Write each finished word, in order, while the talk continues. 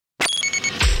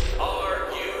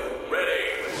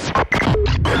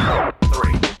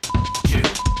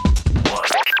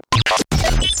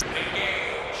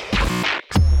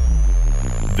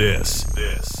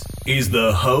is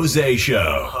the Jose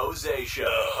Show. Jose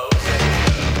Show.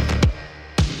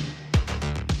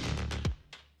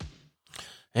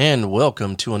 And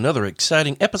welcome to another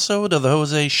exciting episode of the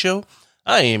Jose Show.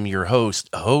 I am your host,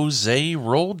 Jose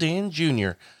Roldan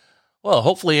Jr. Well,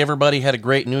 hopefully everybody had a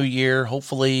great new year.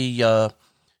 Hopefully you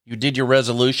did your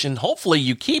resolution. Hopefully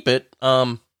you keep it.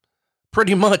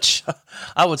 Pretty much,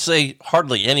 I would say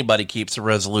hardly anybody keeps a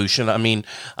resolution. I mean,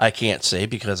 I can't say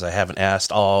because I haven't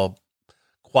asked all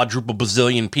quadruple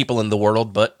bazillion people in the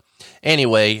world. But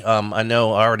anyway, I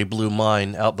know I already blew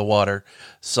mine out the water.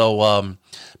 So,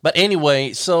 but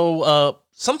anyway,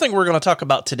 something we're going to talk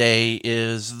about today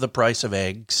is the price of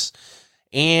eggs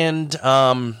and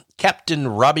Captain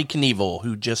Robbie Knievel,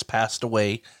 who just passed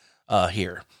away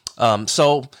here.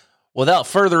 So without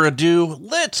further ado,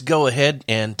 let's go ahead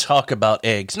and talk about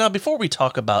eggs. Now, before we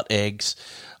talk about eggs,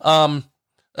 one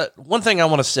thing I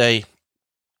want to say,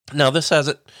 now this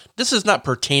is not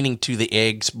pertaining to the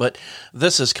eggs, but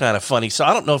this is kind of funny. So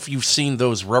I don't know if you've seen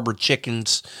those rubber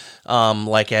chickens,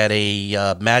 like at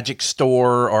a magic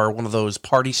store or one of those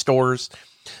party stores.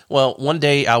 Well, one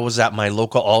day I was at my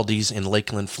local Aldi's in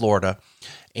Lakeland, Florida,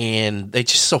 and they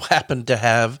just so happened to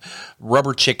have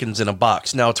rubber chickens in a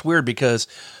box. Now, it's weird because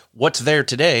what's there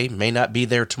today may not be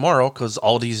there tomorrow because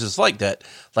Aldi's is like that.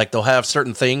 Like, they'll have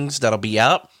certain things that'll be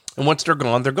out, and once they're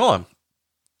gone, they're gone.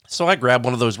 So I grabbed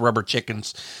one of those rubber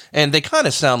chickens, and they kind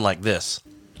of sound like this.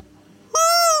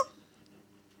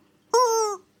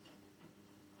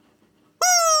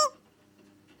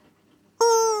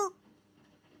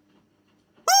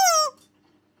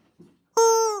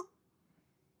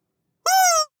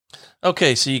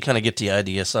 Okay, so you kind of get the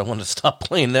idea, so I wanted to stop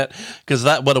playing that, because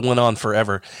that would have went on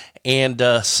forever. And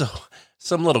so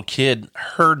some little kid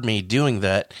heard me doing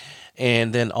that,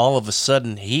 and then all of a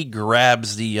sudden, he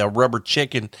grabs the rubber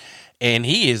chicken, and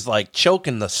he is like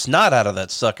choking the snot out of that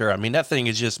sucker. I mean, that thing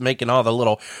is just making all the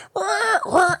little...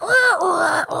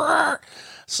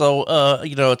 So,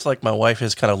 it's like my wife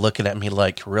is kind of looking at me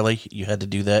like, really? You had to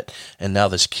do that? And now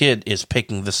this kid is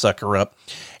picking the sucker up,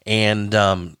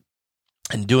 and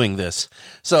doing this.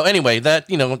 So anyway, that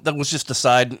was just a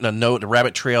side note, a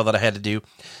rabbit trail that I had to do.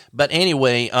 But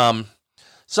anyway, I'm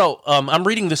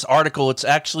reading this article. It's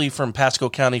actually from Pasco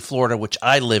County, Florida, which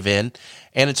I live in,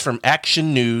 and it's from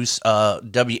Action News,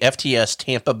 WFTS,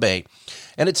 Tampa Bay.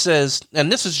 And it says, and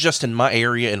this is just in my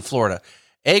area in Florida,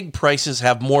 egg prices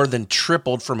have more than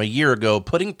tripled from a year ago,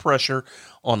 putting pressure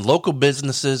on local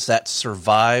businesses that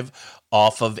survive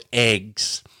off of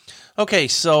eggs. Okay,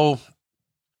 so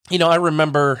I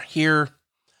remember here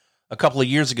a couple of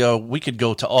years ago, we could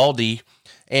go to Aldi,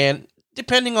 and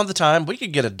depending on the time, we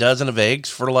could get a dozen of eggs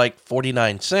for like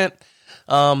 49 cents.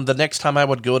 The next time I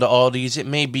would go to Aldi's, it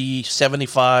may be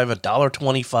 $75,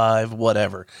 $1.25,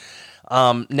 whatever.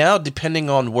 Now, depending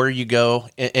on where you go,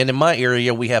 and in my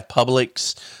area, we have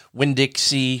Publix,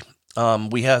 Winn-Dixie,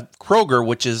 we have Kroger,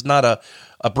 which is not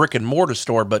a brick and mortar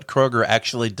store, but Kroger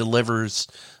actually delivers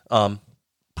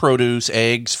produce,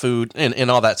 eggs, food, and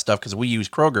all that stuff, because we use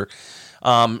Kroger.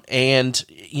 And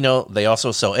they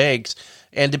also sell eggs.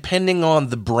 And depending on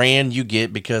the brand you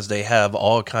get, because they have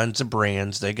all kinds of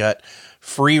brands, they got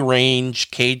free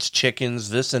range, caged chickens,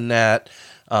 this and that.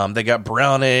 They got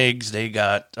brown eggs, they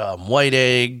got white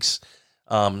eggs,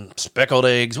 speckled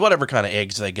eggs, whatever kind of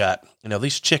eggs they got.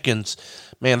 These chickens,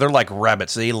 man, they're like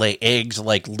rabbits. They lay eggs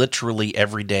like literally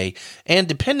every day. And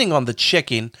depending on the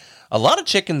chicken, a lot of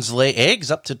chickens lay eggs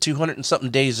up to 200 and something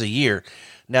days a year.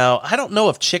 Now, I don't know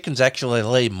if chickens actually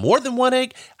lay more than one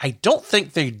egg. I don't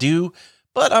think they do,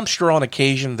 but I'm sure on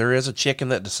occasion there is a chicken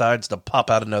that decides to pop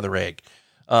out another egg.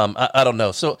 I don't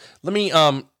know. So let me,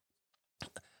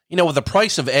 with the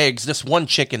price of eggs, this one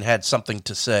chicken had something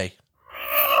to say.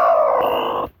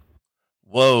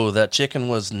 Whoa, that chicken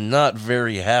was not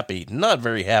very happy. Not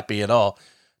very happy at all.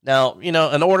 Now, in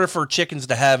order for chickens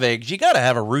to have eggs, you got to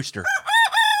have a rooster.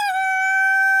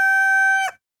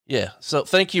 Yeah, so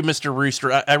thank you, Mr.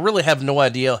 Rooster. I really have no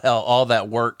idea how all that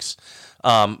works,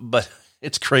 but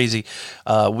it's crazy.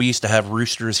 We used to have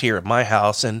roosters here at my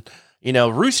house, and,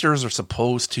 roosters are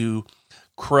supposed to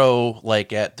crow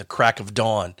like at the crack of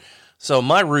dawn. So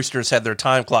my roosters had their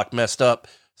time clock messed up,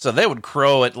 so they would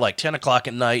crow at like 10 o'clock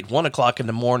at night, 1 o'clock in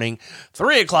the morning,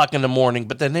 3 o'clock in the morning,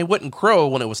 but then they wouldn't crow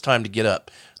when it was time to get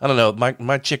up. I don't know,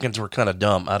 my chickens were kind of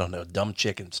dumb. I don't know, dumb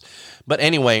chickens. But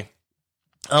anyway,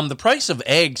 the price of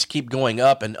eggs keep going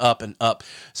up and up and up.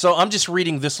 So I'm just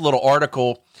reading this little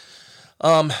article.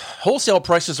 Wholesale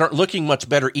prices aren't looking much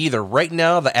better either. Right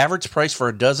now, the average price for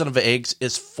a dozen of eggs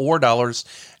is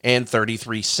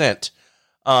 $4.33.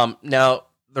 Now,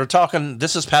 they're talking,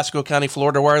 this is Pasco County,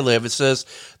 Florida, where I live. It says,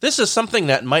 this is something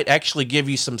that might actually give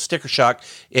you some sticker shock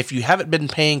if you haven't been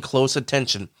paying close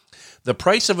attention. The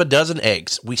price of a dozen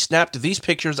eggs. We snapped these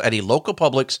pictures at a local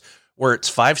Publix where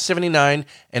it's $5.79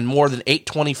 and more than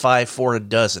 $8.25 for a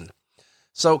dozen.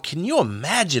 So can you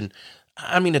imagine,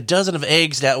 I mean, a dozen of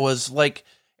eggs that was like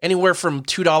anywhere from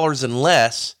 $2 and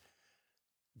less,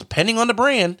 depending on the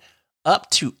brand, up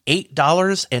to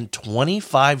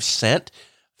 $8.25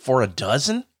 for a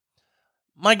dozen?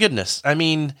 My goodness. I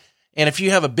mean, and if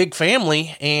you have a big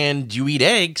family and you eat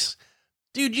eggs,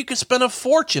 dude, you could spend a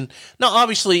fortune. Now,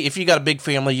 obviously, if you got a big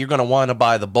family, you're going to want to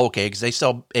buy the bulk eggs. They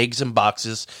sell eggs in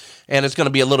boxes, and it's going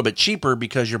to be a little bit cheaper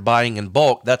because you're buying in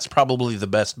bulk. That's probably the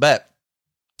best bet.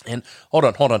 And hold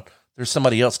on. There's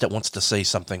somebody else that wants to say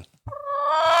something.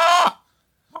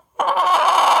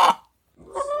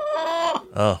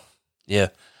 Oh, yeah.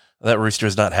 That rooster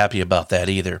is not happy about that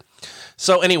either.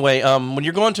 So anyway, when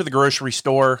you're going to the grocery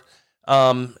store,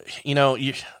 hopefully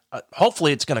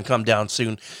it's going to come down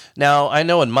soon. Now, I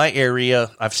know in my area,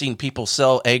 I've seen people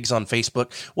sell eggs on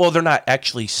Facebook. Well, they're not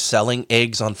actually selling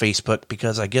eggs on Facebook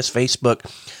because I guess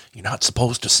Facebook, you're not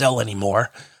supposed to sell anymore.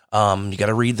 You got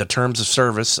to read the terms of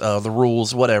service, the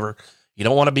rules, whatever. You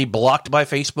don't want to be blocked by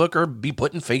Facebook or be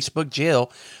put in Facebook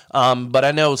jail. But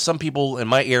I know some people in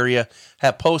my area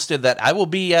have posted that I will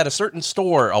be at a certain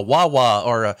store, a Wawa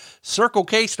or a Circle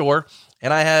K store,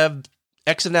 and I have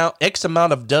X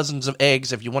amount of dozens of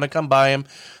eggs. If you want to come buy them,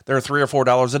 they're $3 or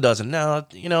 $4 a dozen. Now,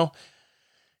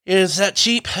 is that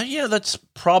cheap? Yeah, that's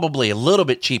probably a little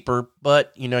bit cheaper,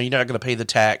 but, you're not going to pay the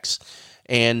tax.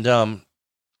 And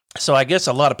so I guess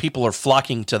a lot of people are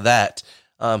flocking to that.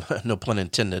 No pun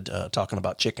intended, talking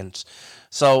about chickens.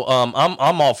 So I'm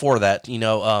all for that.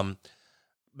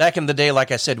 Back in the day,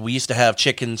 like I said, we used to have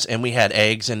chickens and we had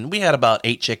eggs, and we had about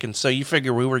 8 chickens. So you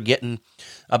figure we were getting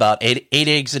about eight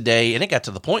eggs a day, and it got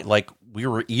to the point like we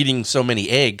were eating so many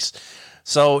eggs.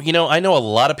 So, I know a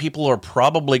lot of people are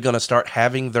probably going to start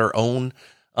having their own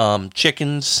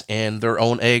chickens and their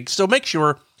own eggs. So make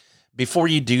sure before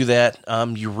you do that,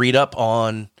 you read up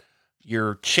on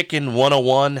your chicken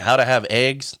 101, how to have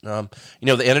eggs.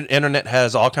 The internet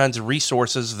has all kinds of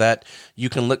resources that you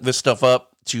can look this stuff up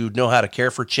to know how to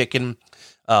care for chicken,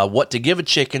 what to give a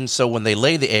chicken so when they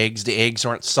lay the eggs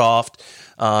aren't soft.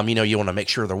 You want to make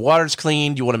sure their water's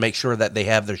clean. You want to make sure that they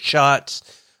have their shots.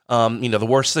 The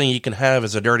worst thing you can have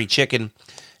is a dirty chicken.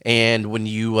 And when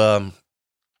you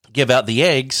give out the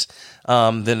eggs,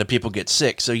 then the people get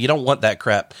sick. So you don't want that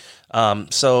crap.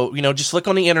 So just look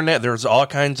on the internet. There's all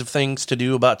kinds of things to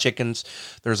do about chickens.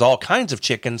 There's all kinds of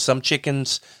chickens. Some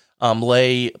chickens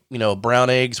lay,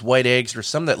 brown eggs, white eggs. There's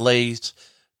some that lays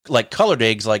like colored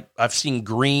eggs, like I've seen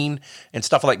green and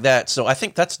stuff like that. So I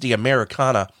think that's the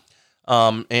Americana.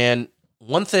 And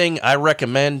one thing I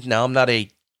recommend, now I'm not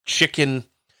a chicken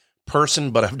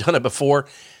person, but I've done it before,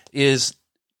 is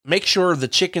make sure the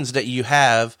chickens that you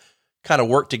have kind of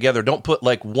work together. Don't put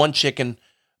like one chicken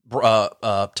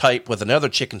type with another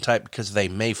chicken type because they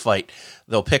may fight.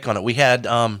 They'll pick on it. We had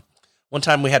one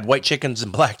time we had white chickens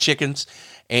and black chickens,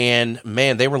 and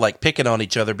man, they were like picking on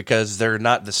each other because they're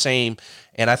not the same.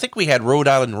 And I think we had Rhode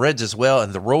Island Reds as well,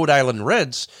 and the Rhode Island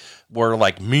Reds were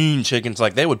like mean chickens,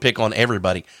 like they would pick on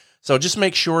everybody. So just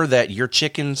make sure that your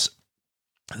chickens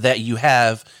that you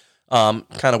have kind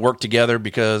of work together,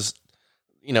 because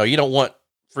you don't want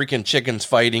freaking chickens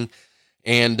fighting.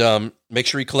 And make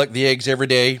sure you collect the eggs every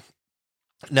day.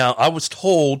 Now, I was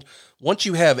told once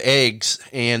you have eggs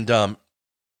and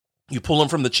you pull them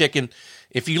from the chicken,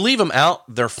 if you leave them out,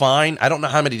 they're fine. I don't know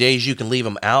how many days you can leave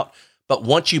them out, but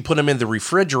once you put them in the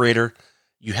refrigerator,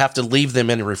 you have to leave them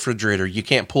in the refrigerator. You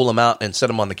can't pull them out and set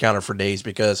them on the counter for days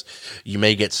because you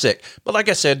may get sick. But like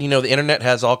I said, the internet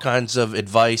has all kinds of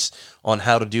advice on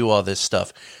how to do all this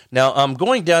stuff. Now, I'm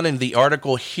going down in the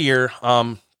article here.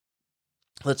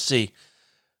 Let's see.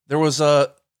 They were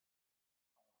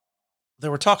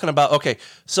talking about, okay,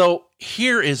 so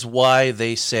here is why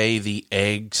they say the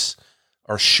eggs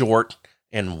are short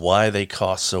and why they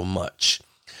cost so much.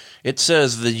 It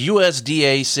says the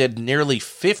USDA said nearly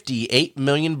 58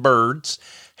 million birds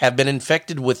have been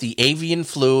infected with the avian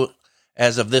flu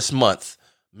as of this month,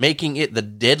 making it the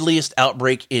deadliest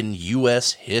outbreak in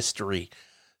U.S. history.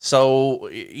 So,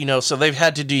 so they've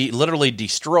had to literally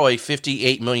destroy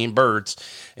 58 million birds.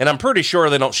 And I'm pretty sure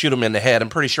they don't shoot them in the head. I'm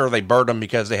pretty sure they bird them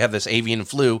because they have this avian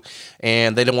flu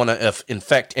and they don't want to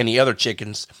infect any other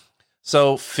chickens.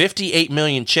 So 58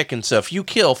 million chickens. So if you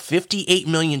kill 58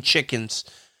 million chickens,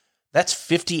 that's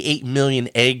 58 million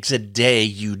eggs a day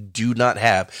you do not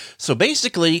have. So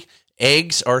basically,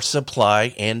 eggs are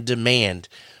supply and demand.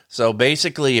 So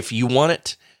basically, if you want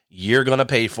it, you're going to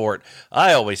pay for it.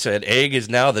 I always said egg is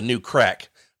now the new crack.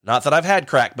 Not that I've had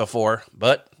crack before,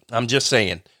 but I'm just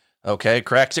saying. Okay,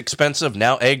 crack's expensive.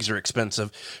 Now eggs are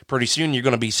expensive. Pretty soon you're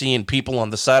going to be seeing people on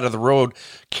the side of the road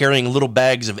carrying little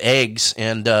bags of eggs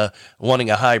and wanting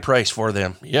a high price for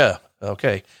them. Yeah,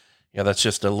 okay. Yeah, that's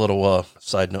just a little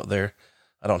side note there.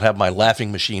 I don't have my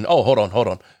laughing machine. Oh, hold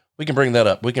on. We can bring that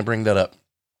up.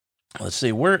 Let's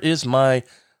see. Where is my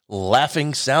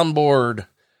laughing soundboard?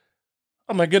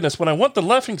 Oh, my goodness. When I want the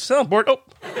laughing soundboard. Oh.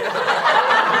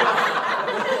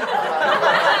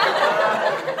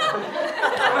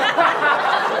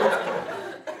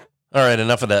 All right,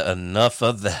 enough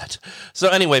of that. So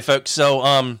anyway, folks,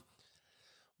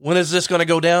 when is this going to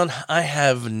go down? I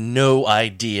have no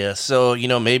idea. So,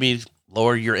 maybe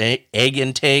lower your egg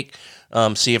intake,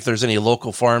 see if there's any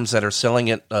local farms that are selling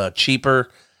it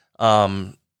cheaper,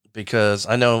 because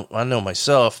I know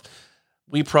myself,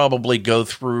 we probably go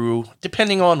through,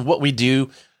 depending on what we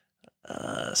do,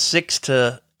 6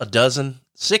 to a dozen,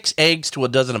 6 eggs to a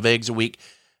dozen of eggs a week.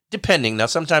 Depending. Now,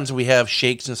 sometimes we have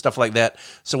shakes and stuff like that,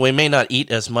 so we may not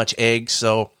eat as much eggs.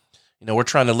 So, we're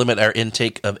trying to limit our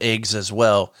intake of eggs as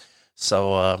well.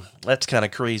 So, that's kind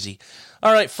of crazy.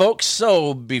 All right, folks.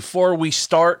 So, before we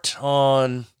start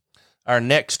on our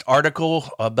next article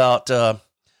about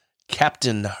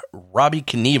Captain Robbie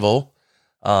Knievel,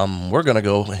 we're going to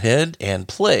go ahead and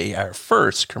play our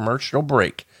first commercial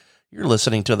break. You're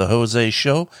listening to The Jose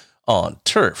Show on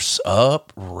Turfs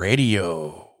Up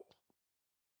Radio.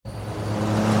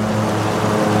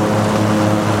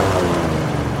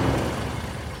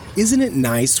 Isn't it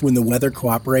nice when the weather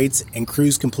cooperates and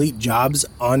crews complete jobs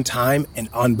on time and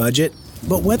on budget?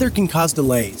 But weather can cause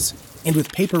delays, and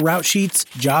with paper route sheets,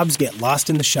 jobs get lost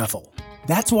in the shuffle.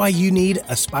 That's why you need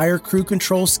Aspire Crew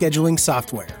Control scheduling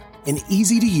software, an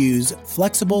easy-to-use,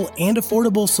 flexible, and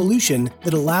affordable solution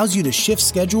that allows you to shift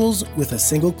schedules with a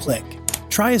single click.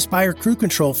 Try Aspire Crew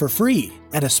Control for free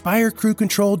at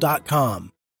aspirecrewcontrol.com.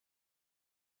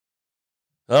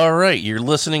 All right, you're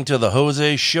listening to The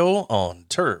Jose Show on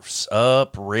Turfs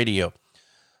Up Radio.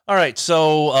 All right,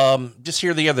 so just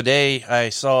here the other day, I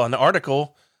saw an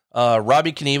article,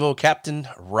 Robbie Knievel, Captain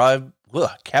Robbie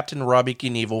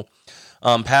Knievel,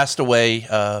 passed away.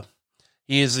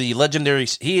 He is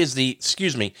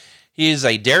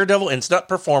a daredevil and stunt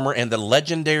performer and the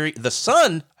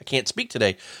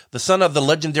son of the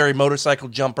legendary motorcycle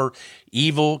jumper,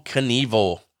 Evel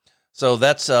Knievel. So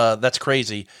that's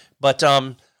crazy. But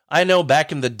I know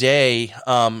back in the day,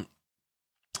 I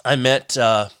met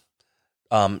Evel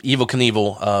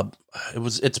Knievel.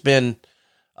 It's been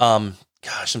I'm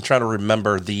trying to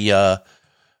remember the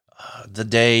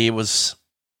day. It was,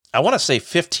 I want to say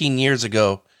 15 years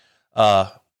ago. And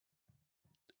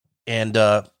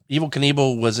Evel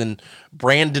Knievel was in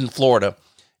Brandon, Florida,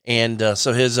 and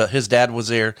so his dad was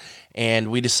there, and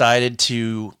we decided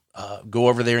to go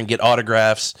over there and get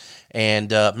autographs.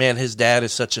 And man, his dad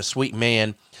is such a sweet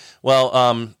man.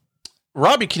 Well,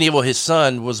 Robbie Knievel, his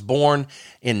son, was born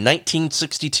in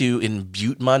 1962 in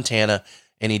Butte, Montana,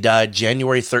 and he died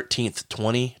January 13th,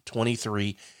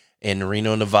 2023 in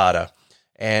Reno, Nevada.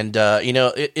 And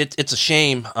it's a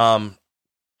shame that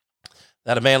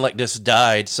a man like this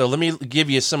died. So let me give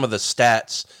you some of the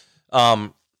stats.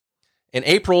 In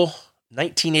April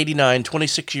 1989,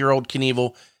 26-year-old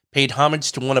Knievel paid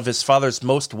homage to one of his father's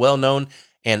most well-known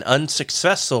and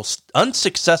unsuccessful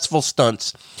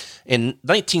stunts. In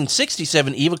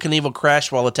 1967, Evel Knievel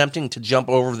crashed while attempting to jump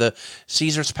over the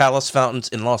Caesars Palace fountains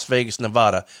in Las Vegas,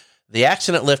 Nevada. The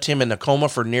accident left him in a coma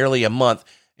for nearly a month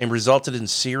and resulted in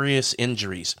serious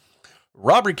injuries.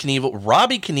 Robbie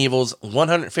Knievel's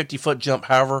 150-foot jump,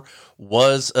 however,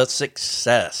 was a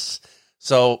success.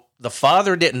 So the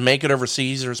father didn't make it over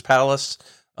Caesars Palace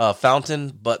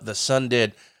fountain, but the son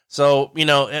did. So,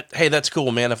 hey, that's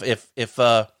cool, man. If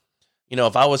I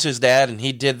was his dad and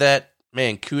he did that,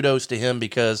 man, kudos to him,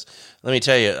 because let me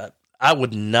tell you, I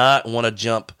would not want to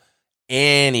jump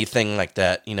anything like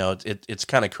that. It's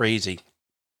kind of crazy.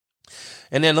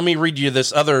 And then let me read you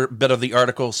this other bit of the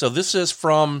article. So this is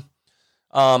from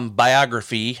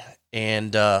Biography,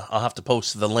 and I'll have to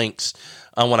post the links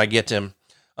when I get them.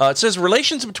 It says,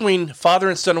 relations between father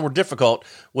and son were difficult,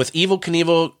 with Evel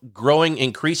Knievel growing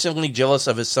increasingly jealous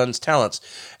of his son's talents.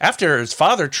 After his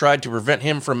father tried to prevent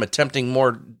him from attempting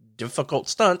more difficult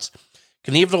stunts,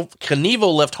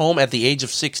 Knievel left home at the age of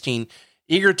 16,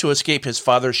 eager to escape his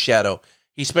father's shadow.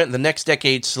 He spent the next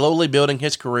decade slowly building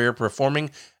his career, performing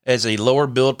as a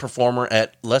lower-billed performer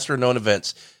at lesser-known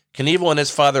events. Knievel and his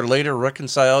father later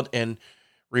reconciled and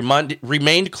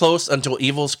remained close until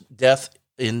Evel's death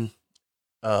in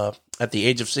at the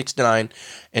age of 69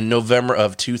 in November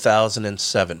of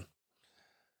 2007.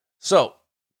 So,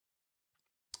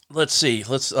 let's see.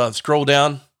 Let's scroll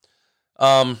down.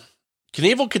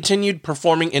 Knievel continued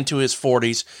performing into his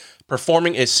 40s,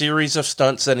 performing a series of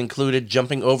stunts that included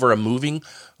jumping over a moving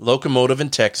locomotive in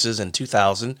Texas in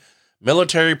 2000,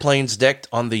 military planes decked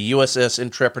on the USS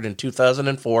Intrepid in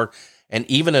 2004, and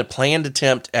even a planned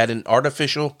attempt at an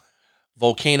artificial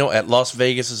volcano at Las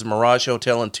Vegas's Mirage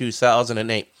Hotel in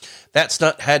 2008. That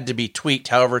stunt had to be tweaked,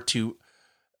 however, to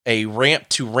a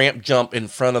ramp-to-ramp jump in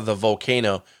front of the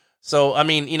volcano. So, I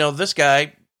mean, this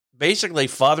guy basically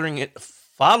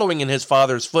following in his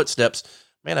father's footsteps.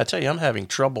 Man, I tell you, I'm having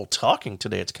trouble talking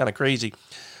today. It's kind of crazy.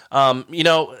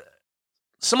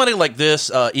 Somebody like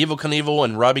this, Evel Knievel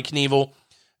and Robbie Knievel,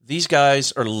 these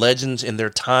guys are legends in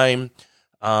their time.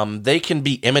 They can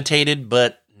be imitated,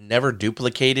 but never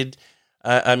duplicated.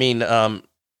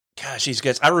 Gosh, these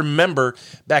guys. I remember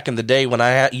back in the day when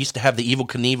I used to have the Evel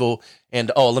Knievel,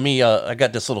 and I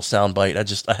got this little sound bite.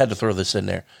 I had to throw this in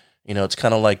there. It's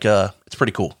kind of like, it's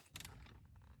pretty cool.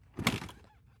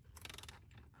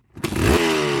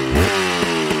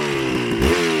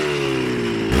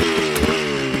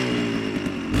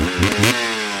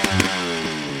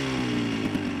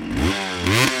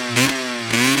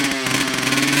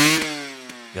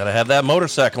 Gotta have that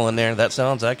motorcycle in there. That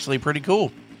sounds actually pretty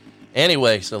cool.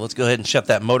 Anyway, so let's go ahead and shut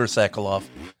that motorcycle off.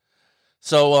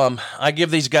 So I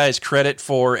give these guys credit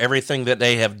for everything that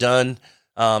they have done.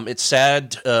 It's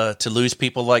sad to lose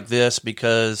people like this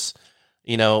because,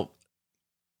 you're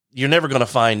never going to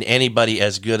find anybody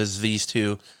as good as these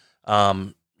two.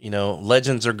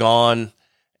 Legends are gone,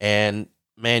 and,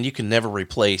 man, you can never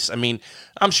replace. I mean,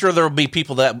 I'm sure there will be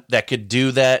people that could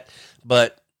do that,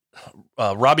 but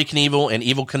Robbie Knievel and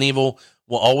Evel Knievel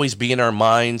will always be in our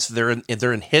minds. They're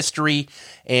in history,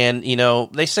 and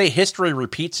they say history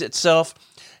repeats itself.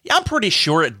 Yeah, I'm pretty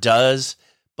sure it does,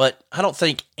 but I don't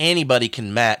think anybody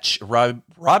can match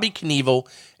Robbie Knievel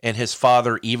and his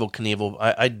father Evel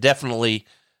Knievel.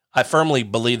 I firmly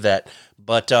believe that.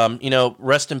 But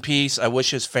rest in peace. I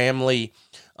wish his family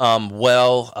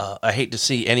well. I hate to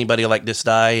see anybody like this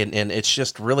die, and it's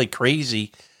just really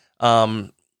crazy.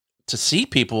 To see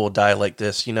people die like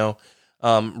this,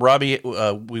 Robbie,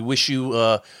 we wish you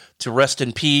to rest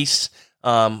in peace.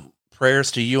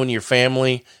 Prayers to you and your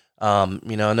family. I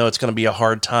know it's going to be a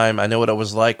hard time. I know what it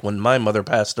was like when my mother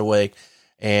passed away,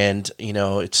 and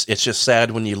it's just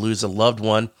sad when you lose a loved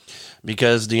one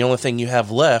because the only thing you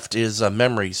have left is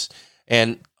memories.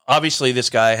 And obviously,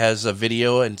 this guy has a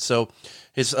video, and so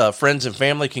his friends and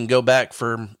family can go back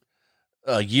for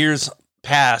years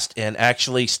past and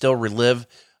actually still relive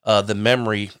the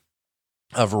memory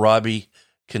of Robbie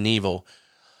Knievel.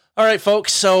 All right,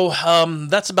 folks. So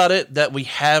that's about it that we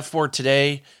have for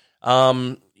today.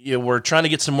 We're trying to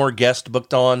get some more guests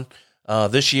booked on.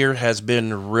 This year has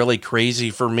been really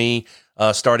crazy for me.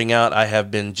 Starting out, I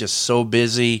have been just so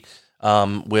busy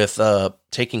with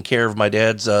taking care of my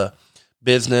dad's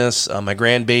business, my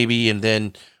grandbaby, and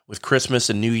then with Christmas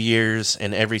and New Year's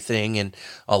and everything, and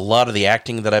a lot of the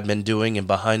acting that I've been doing and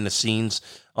behind the scenes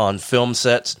on film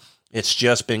sets. It's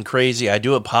just been crazy. I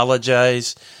do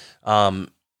apologize. When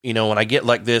I get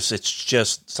like this, it's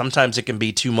just, sometimes it can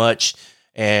be too much,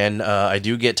 and I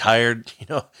do get tired.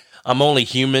 I'm only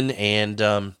human,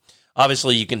 and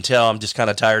obviously you can tell I'm just kind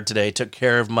of tired today. I took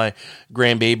care of my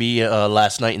grandbaby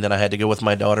last night, and then I had to go with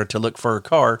my daughter to look for a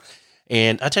car.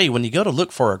 And I tell you, when you go to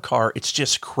look for a car, it's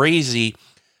just crazy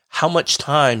how much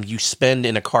time you spend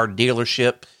in a car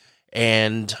dealership,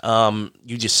 and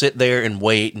you just sit there and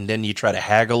wait, and then you try to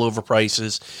haggle over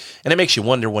prices. And it makes you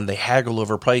wonder, when they haggle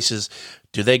over prices,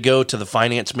 do they go to the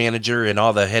finance manager and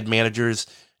all the head managers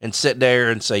and sit there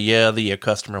and say, yeah, the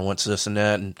customer wants this and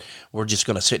that, and we're just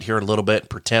going to sit here a little bit and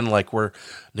pretend like we're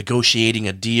negotiating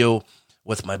a deal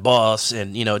with my boss?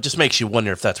 And, it just makes you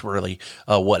wonder if that's really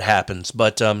what happens.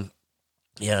 But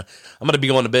yeah, I'm going to be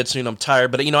going to bed soon. I'm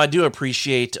tired, but I do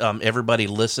appreciate everybody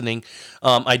listening.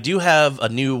 I do have a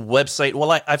new website.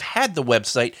 Well, I've had the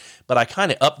website, but I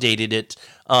kind of updated it.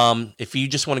 If you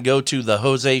just want to go to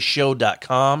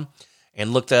thejoseshow.com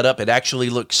and look that up, it actually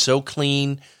looks so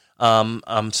clean.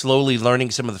 I'm slowly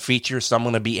learning some of the features, so I'm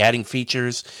going to be adding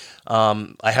features.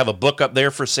 I have a book up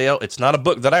there for sale. It's not a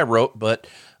book that I wrote, but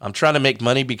I'm trying to make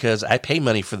money because I pay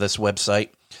money for this website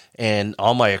and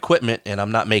all my equipment, and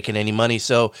I'm not making any money.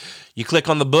 So you click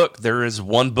on the book. There is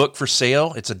one book for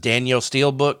sale. It's a Danielle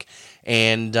Steele book,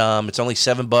 and it's only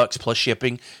 $7 plus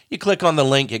shipping. You click on the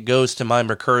link. It goes to my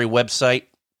Mercury website,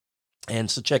 And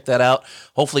so check that out.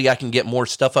 Hopefully I can get more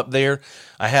stuff up there.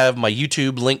 I have my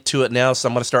YouTube linked to it now, so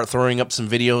I'm going to start throwing up some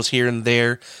videos here and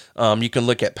there. You can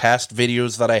look at past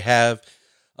videos that I have.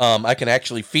 I can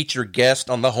actually feature guests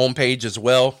on the homepage as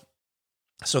well.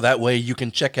 So that way you can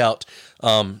check out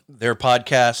their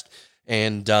podcast.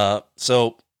 And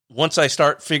so once I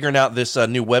start figuring out this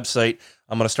new website,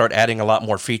 I'm going to start adding a lot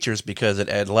more features because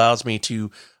it allows me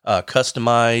to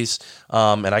customize,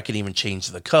 and I can even change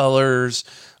the colors,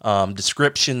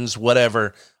 descriptions,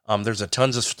 whatever. There's a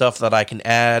tons of stuff that I can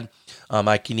add.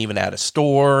 I can even add a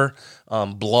store,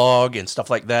 blog, and stuff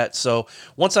like that. So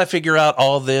once I figure out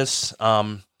all this,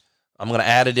 I'm going to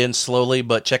add it in slowly,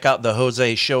 but check out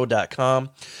thejoseshow.com.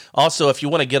 Also, if you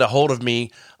want to get a hold of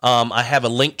me, I have a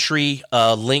Linktree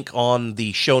link on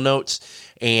the show notes,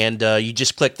 and you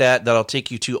just click that. That'll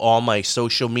take you to all my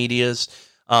social medias.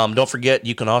 Don't forget,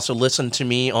 you can also listen to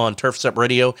me on Turf's Up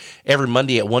Radio every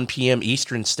Monday at 1 p.m.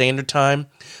 Eastern Standard Time.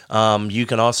 You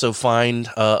can also find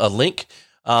a link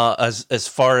as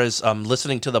far as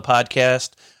listening to the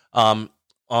podcast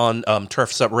on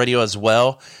Turf's Up Radio as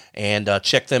well. And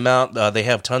check them out. They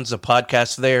have tons of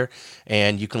podcasts there,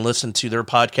 and you can listen to their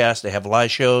podcast. They have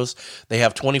live shows. They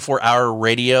have 24-hour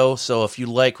radio. So if you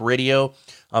like radio,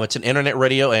 it's an internet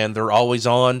radio, and they're always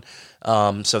on.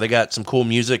 So they got some cool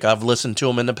music. I've listened to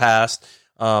them in the past,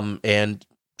 and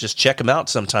just check them out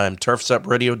sometime.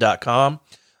 turfsupradio.com.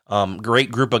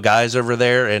 Great group of guys over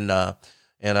there, and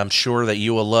I'm sure that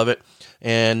you will love it.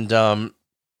 And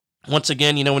once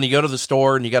again, when you go to the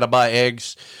store and you got to buy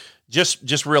eggs,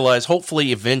 just realize,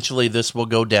 hopefully, eventually this will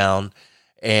go down,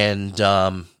 and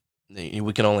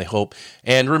we can only hope.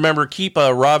 And remember, keep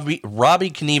Robbie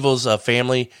Knievel's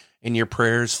family in your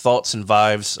prayers, thoughts, and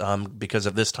vibes, because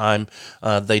at this time,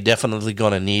 they definitely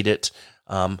going to need it.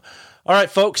 All right,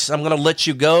 folks, I'm going to let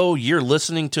you go. You're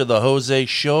listening to The Jose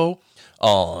Show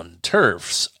on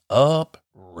Turf's Up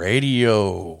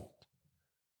Radio.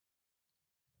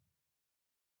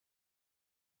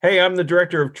 Hey, I'm the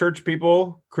director of Church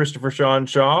People, Christopher Sean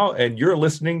Shaw, and you're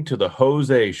listening to The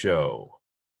Jose Show.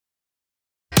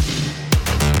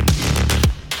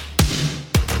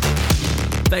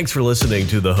 Thanks for listening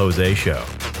to The Jose Show.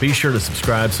 Be sure to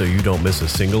subscribe so you don't miss a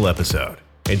single episode.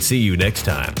 And see you next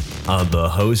time on The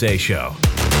Jose Show.